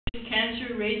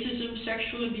cancer, racism,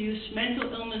 sexual abuse,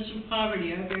 mental illness, and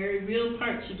poverty are very real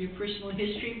parts of your personal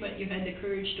history, but you had the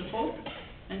courage to hope,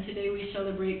 and today we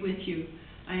celebrate with you.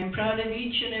 I am proud of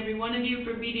each and every one of you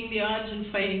for beating the odds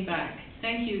and fighting back.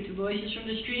 Thank you to Voices from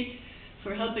the Street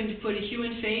for helping to put a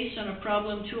human face on a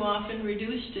problem too often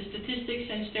reduced to statistics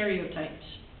and stereotypes.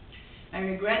 I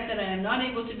regret that I am not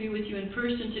able to be with you in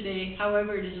person today.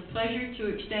 However, it is a pleasure to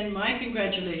extend my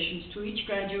congratulations to each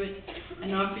graduate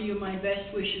and offer you my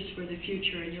best wishes for the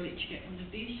future, and you'll each get one of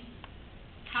these.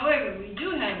 However, we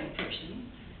do have in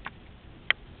person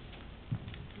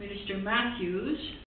Minister Matthews,